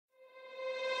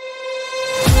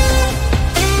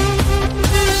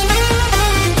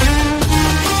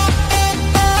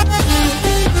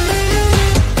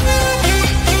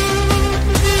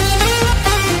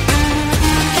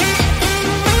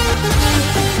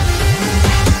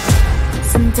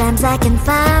Sometimes I can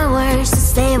find words to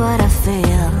say what I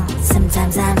feel.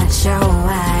 Sometimes I'm not sure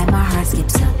why my heart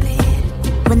skips a beat.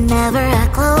 Whenever I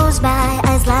close my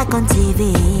eyes like on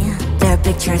TV, there are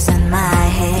pictures in my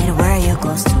head where you're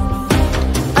close to me.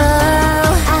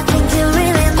 Oh, I think you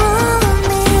really move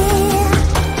me.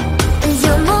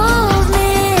 You move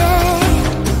me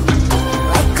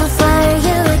like a fire,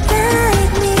 you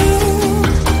ignite me,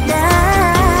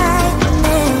 ignite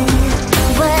me.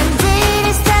 When did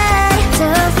it start to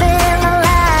feel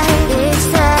alive? Each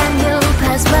time you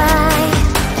pass by,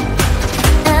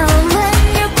 and when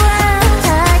you glance,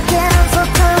 I can't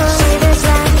focus. Shivers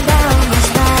run down my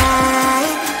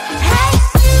spine. Hey.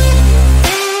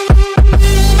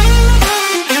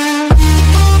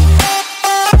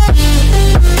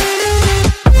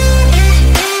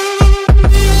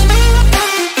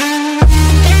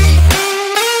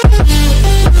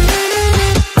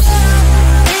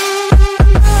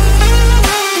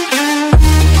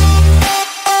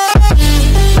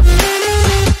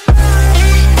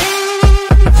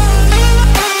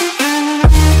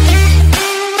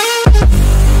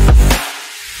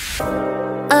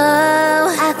 Oh,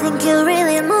 I think you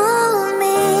really move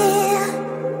me.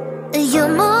 You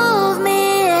move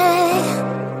me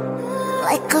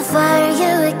like a fire,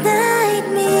 you ignite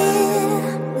me,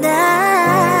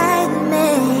 ignite me.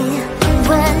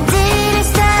 When did it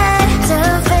start to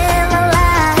feel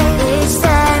alive? Each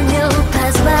time you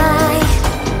pass by,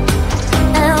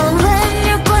 and when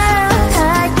you glance,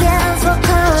 I can't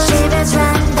focus. Shivers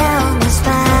run down my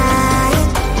spine.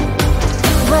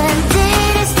 When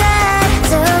did it start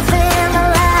to feel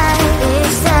alive?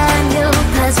 Each time you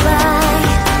pass by,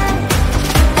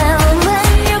 and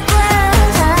when you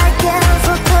glance, I can't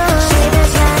focus.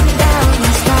 Shivers run down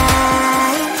my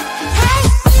spine. Hey.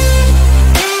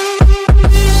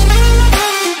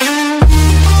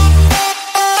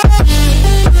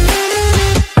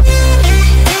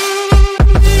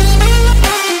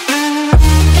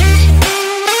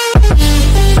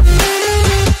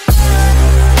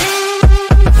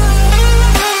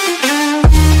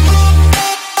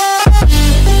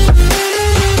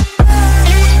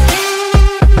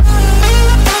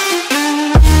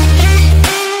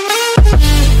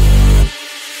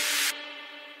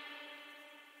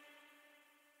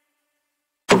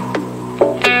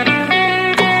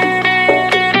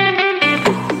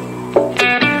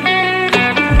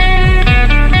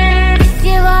 If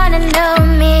you wanna know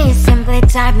me, simply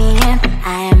type me in.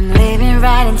 I am living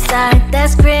right inside the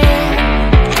screen.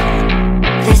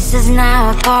 This is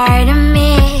now a part of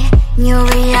me, new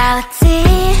reality.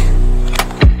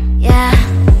 Yeah.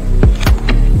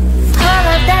 All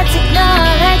of that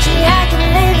technology, I can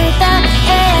live without.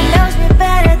 AI knows me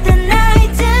better than I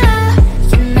do.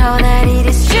 You know that it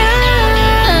is true.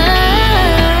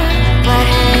 But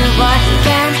hey, what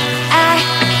can I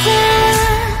do?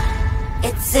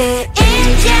 It's the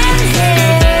engine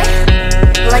here,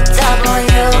 like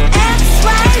WXYZ.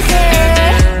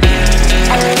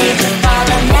 I leave the ball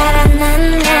on na na na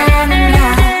na na na.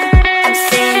 I'm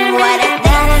saying what I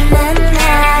na na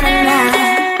na na na.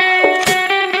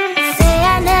 Say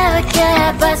I never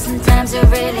care, but sometimes it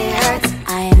really hurts.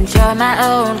 I enjoy my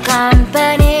own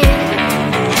company.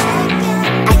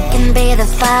 I can be the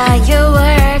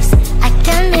fireworks, I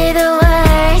can be the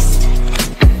worst.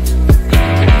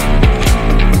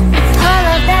 All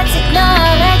of that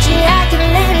technology, I can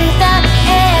live without.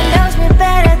 AI knows me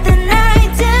better than I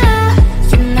do.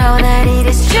 You know that it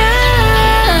is true.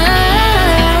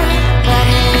 But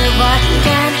hey, what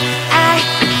can I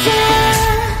do?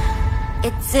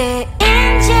 It's the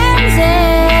engines,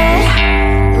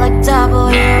 like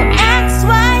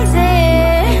WXYZ.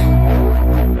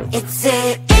 It's the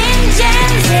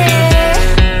engines,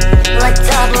 like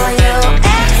WXYZ.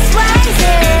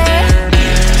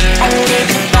 I live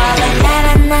the ball on na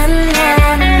na na na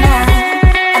na na.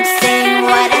 I'm saying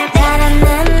what I na na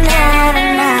na na na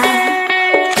na.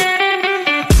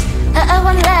 I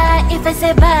won't lie if I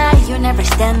say bye, you never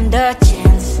stand a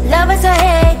chance. Love us or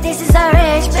hate, this is our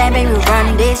age, baby, we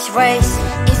run this race.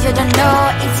 If you don't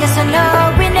know, it's yes or no,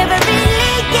 we never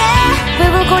really care. We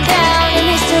will go down in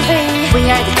history, we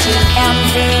are the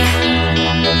TMZ.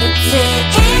 It's the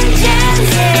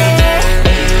engines,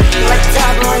 like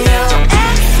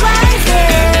WXYZ.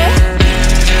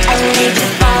 I leave the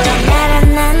ball on na na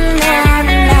na na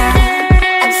na na.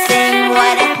 I'm saying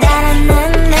what I na na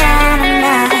na na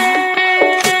na.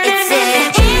 It's the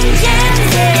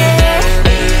engines,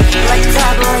 like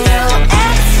WXYZ.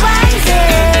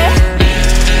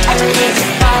 I leave the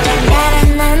ball on na na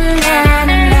na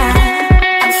na na.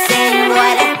 I'm saying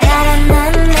what I na na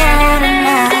na na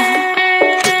na.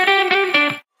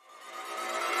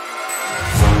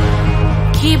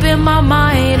 keeping my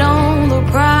mind on the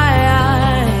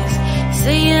prize,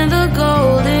 seeing the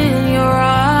gold in your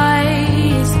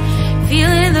eyes,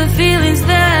 feeling the feelings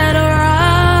that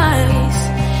arise.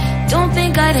 Don't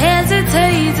think I'd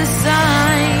hesitate to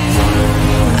sign.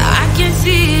 I can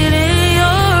see it in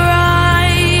your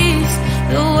eyes,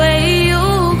 the way you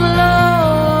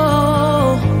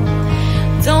glow.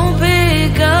 Don't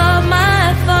pick up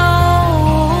my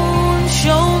phone,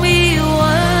 show me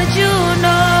what you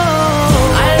know.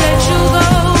 I let you go,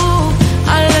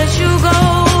 I let you go.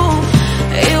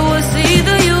 It was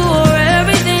either you or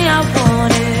everything I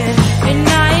wanted, and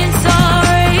I ain't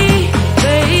sorry,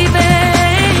 baby.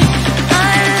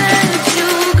 I let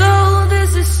you go,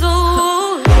 this is so.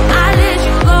 I let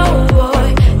you go, boy,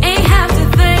 ain't have to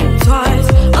think twice.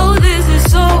 Oh, this is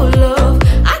so love.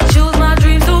 I chose my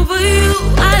dreams over you.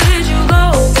 I let you go,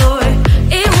 boy,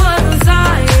 it wasn't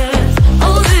science.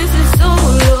 Oh, this is so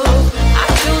love. I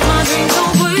chose my dreams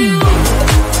over you.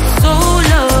 So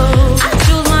love. I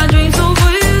chose my dreams over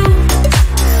you.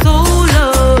 So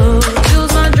love.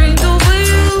 Chose my dreams over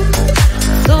you.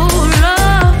 So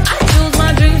love. I chose my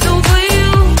dreams over you.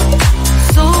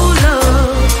 So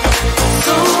love.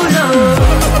 So love.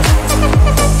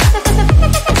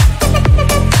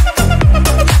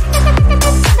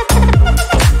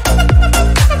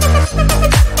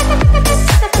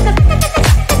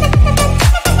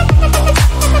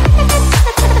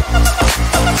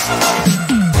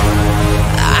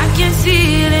 I can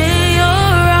see it in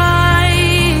your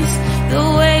eyes, the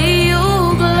way you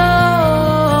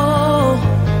glow.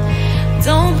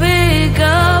 Don't pick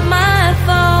up my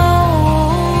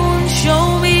phone, show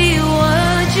me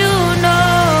what you know.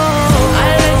 I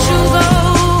let you go,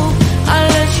 I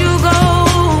let you go.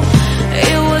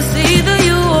 It was either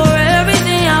you or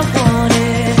everything I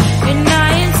wanted, and I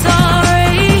ain't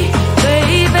sorry,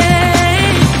 baby.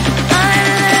 I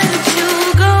let you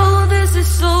go, this is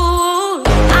so.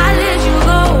 I let you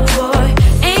go, boy,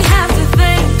 ain't have to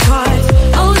think twice.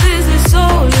 Oh, this is so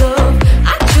love.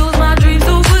 I chose my dreams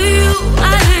over you.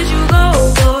 I let you go,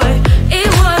 boy, it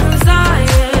wasn't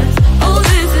science. Oh,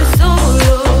 this is so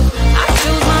love. I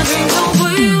chose my dreams over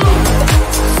you.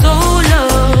 So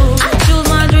love. I chose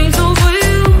my dreams over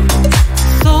you.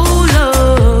 So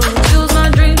love. Chose my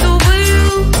dreams over you.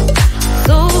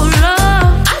 So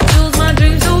love. I chose my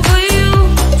dreams over you.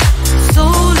 So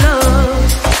love.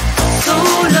 So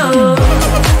love.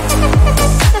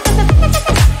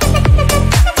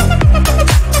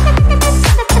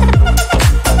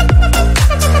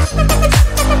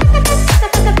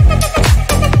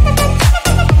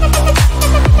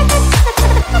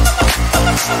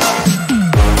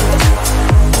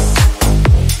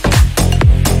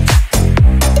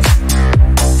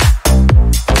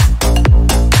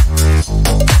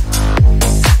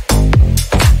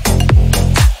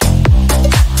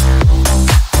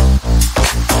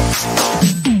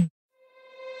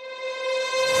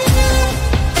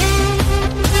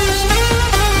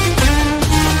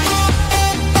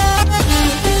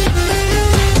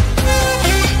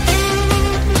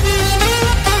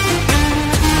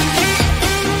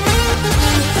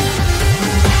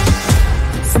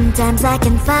 Sometimes I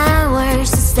can find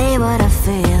words to say what I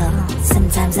feel.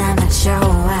 Sometimes I'm not sure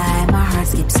why my heart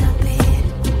skips a beat.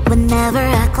 Whenever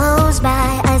I close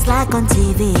my eyes like on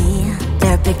TV,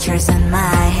 there are pictures in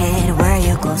my head where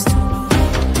you're close to me.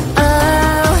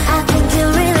 Oh, I think you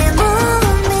really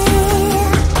move me.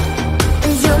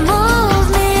 You move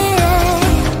me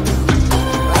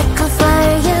like a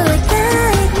fire, you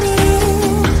ignite me,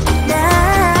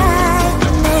 ignite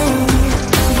me.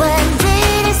 When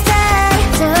did it start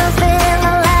to feel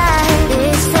alive?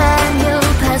 Each time you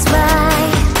pass by,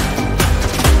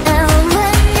 and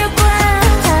when you cry,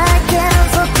 I can't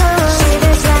focus.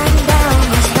 Shivers running down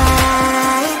my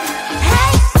spine.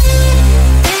 Hey.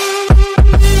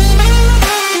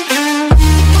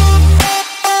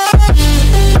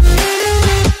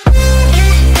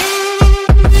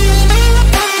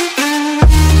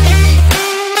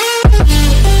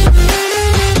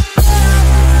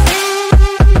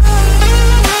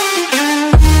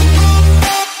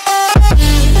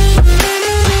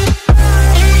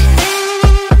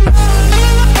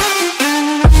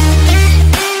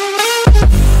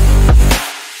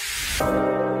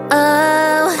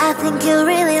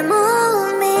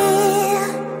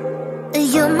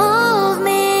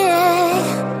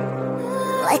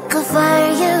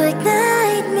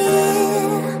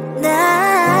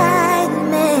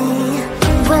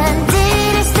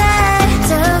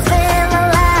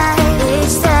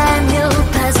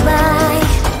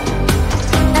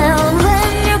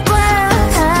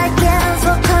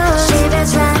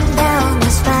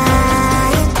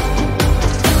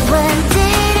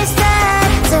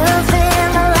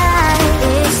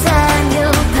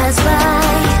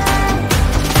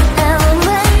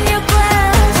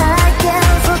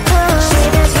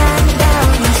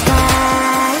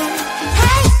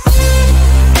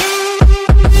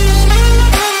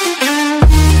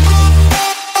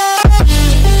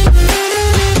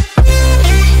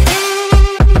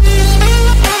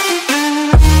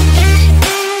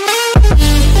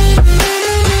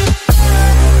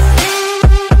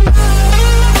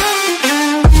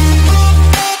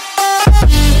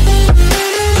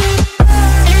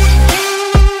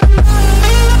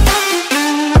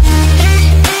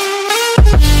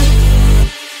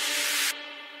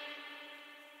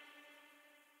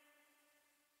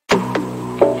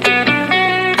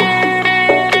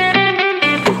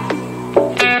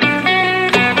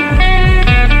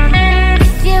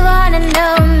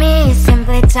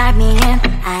 write me in.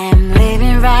 I am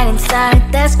living right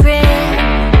inside the script.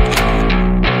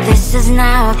 This is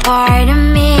now a part of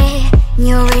me,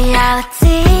 new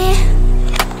reality.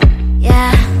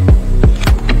 Yeah.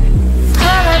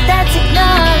 All of that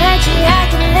technology, I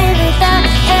can live without.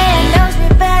 AI knows me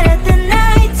better than I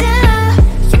do.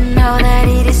 You know that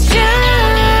it is true.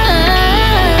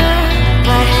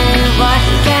 But hey, what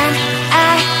can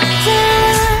I do?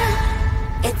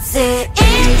 It's the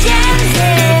engines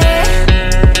here,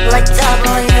 like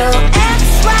WXYZ.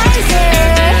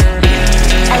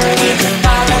 I leave the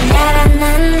follow, na na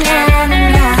na na na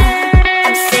na.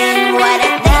 I'm saying what I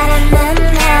na na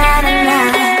na na na.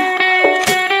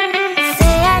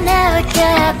 Say I never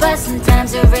care, but sometimes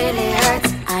it really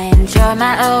hurts. I enjoy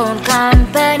my own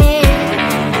company.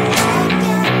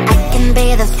 I can be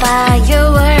the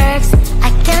fireworks, I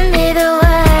can be the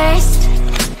worst.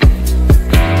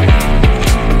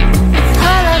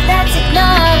 All of that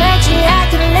technology, I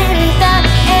can live without.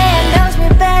 AI knows me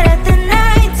better than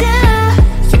I do.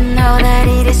 You know that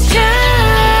it is true.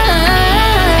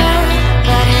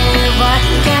 But hey, what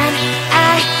can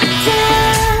I do?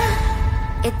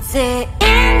 It's the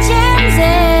engines,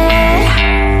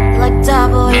 like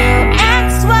WXYZ.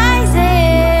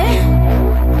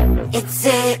 It's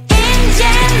the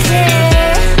engines,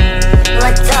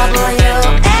 like WXYZ.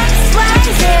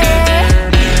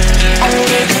 I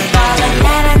live the follow,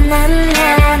 na na na na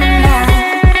na na.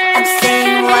 I'm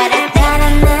saying what I na na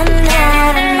na na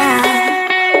na na.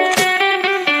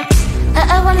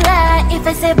 I won't lie if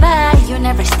I say bye, you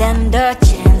never stand a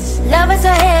chance. Love us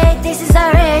or hate, this is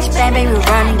our age, baby, we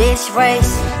run this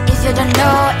race. If you don't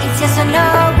know, it's yes or no,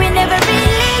 we never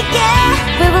really care.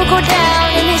 We will go down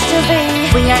in history,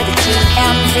 we are the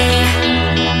TMZ.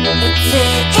 It's the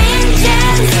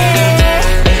engines,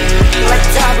 like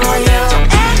WXYZ.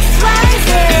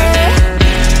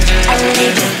 I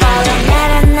leave the follow, na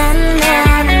na na na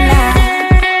na na.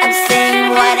 I'm saying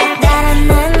what I na na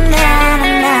na na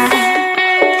na.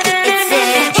 It's the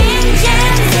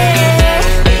engines,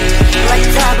 like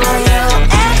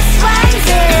WXYZ.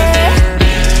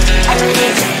 I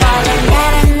leave the follow, na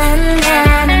na na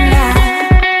na na.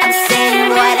 I'm saying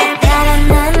what I na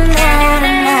na na na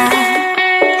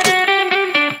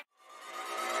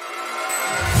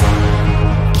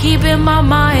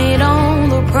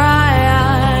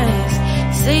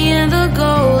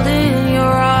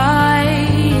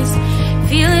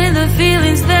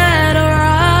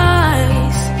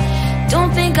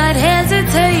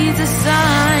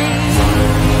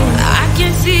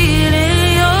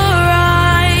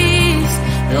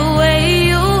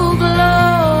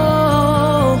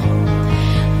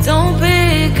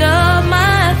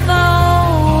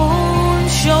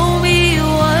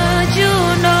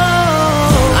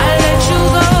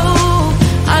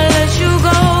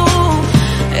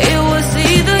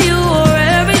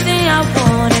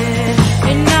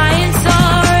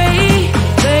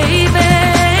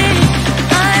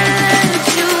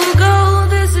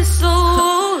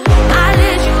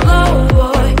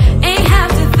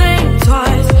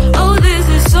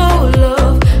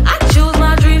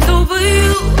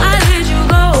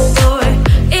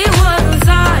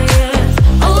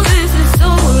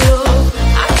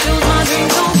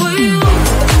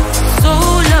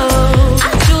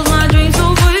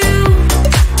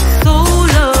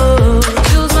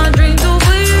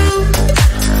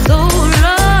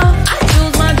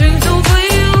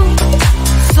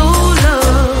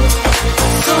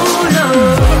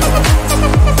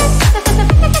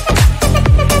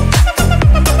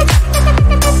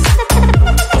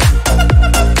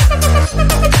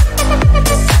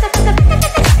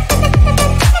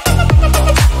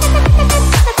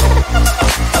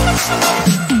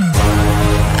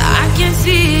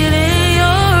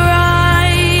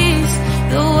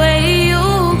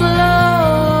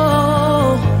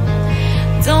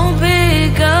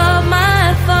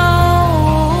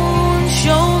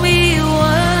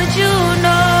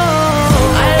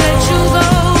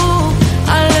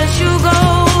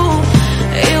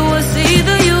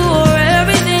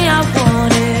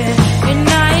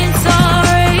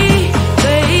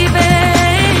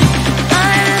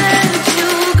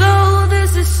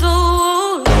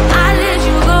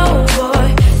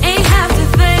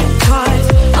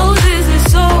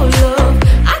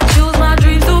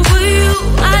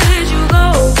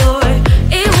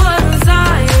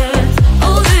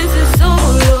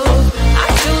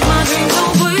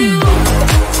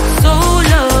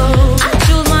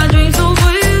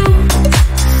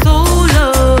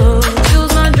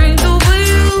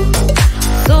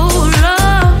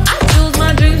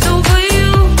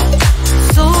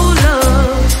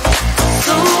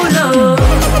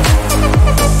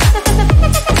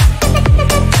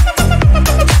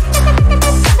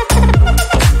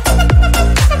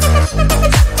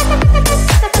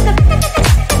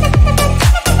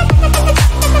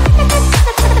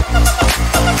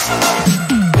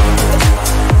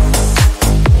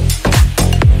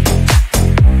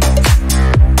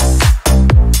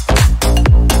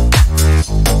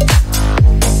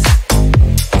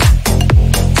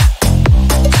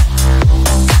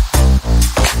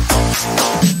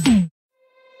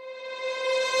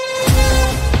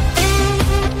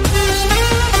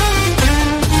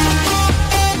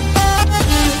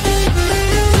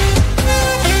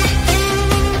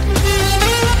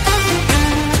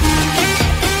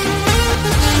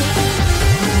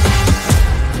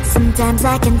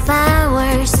Sometimes I can find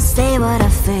words to say what I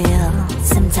feel.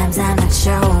 Sometimes I'm not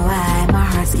sure why my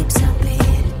heart skips a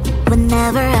beat.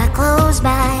 Whenever I close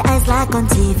my eyes like on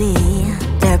TV,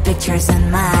 there are pictures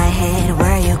in my head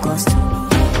where you're close to me.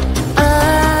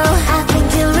 Oh, I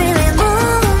think you really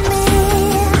move me.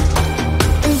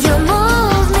 You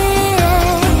move me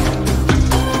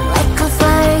like a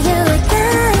fire, you would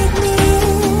guide me,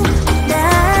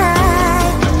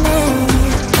 guide me.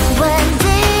 When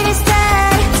did it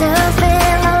start to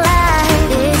feel alive?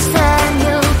 Each time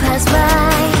you pass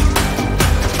by,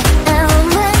 and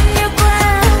when you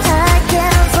cry, I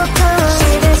can't focus.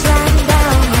 Shivers run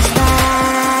down my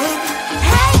spine.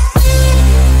 Hey.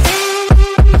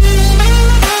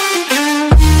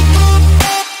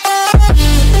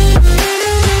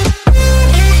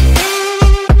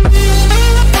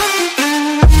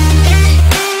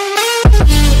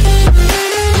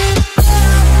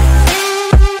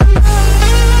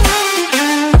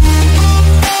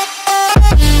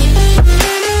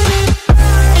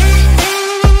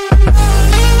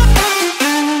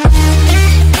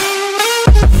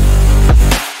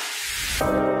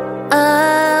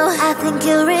 Oh, I think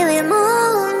you really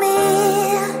move me.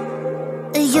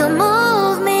 You move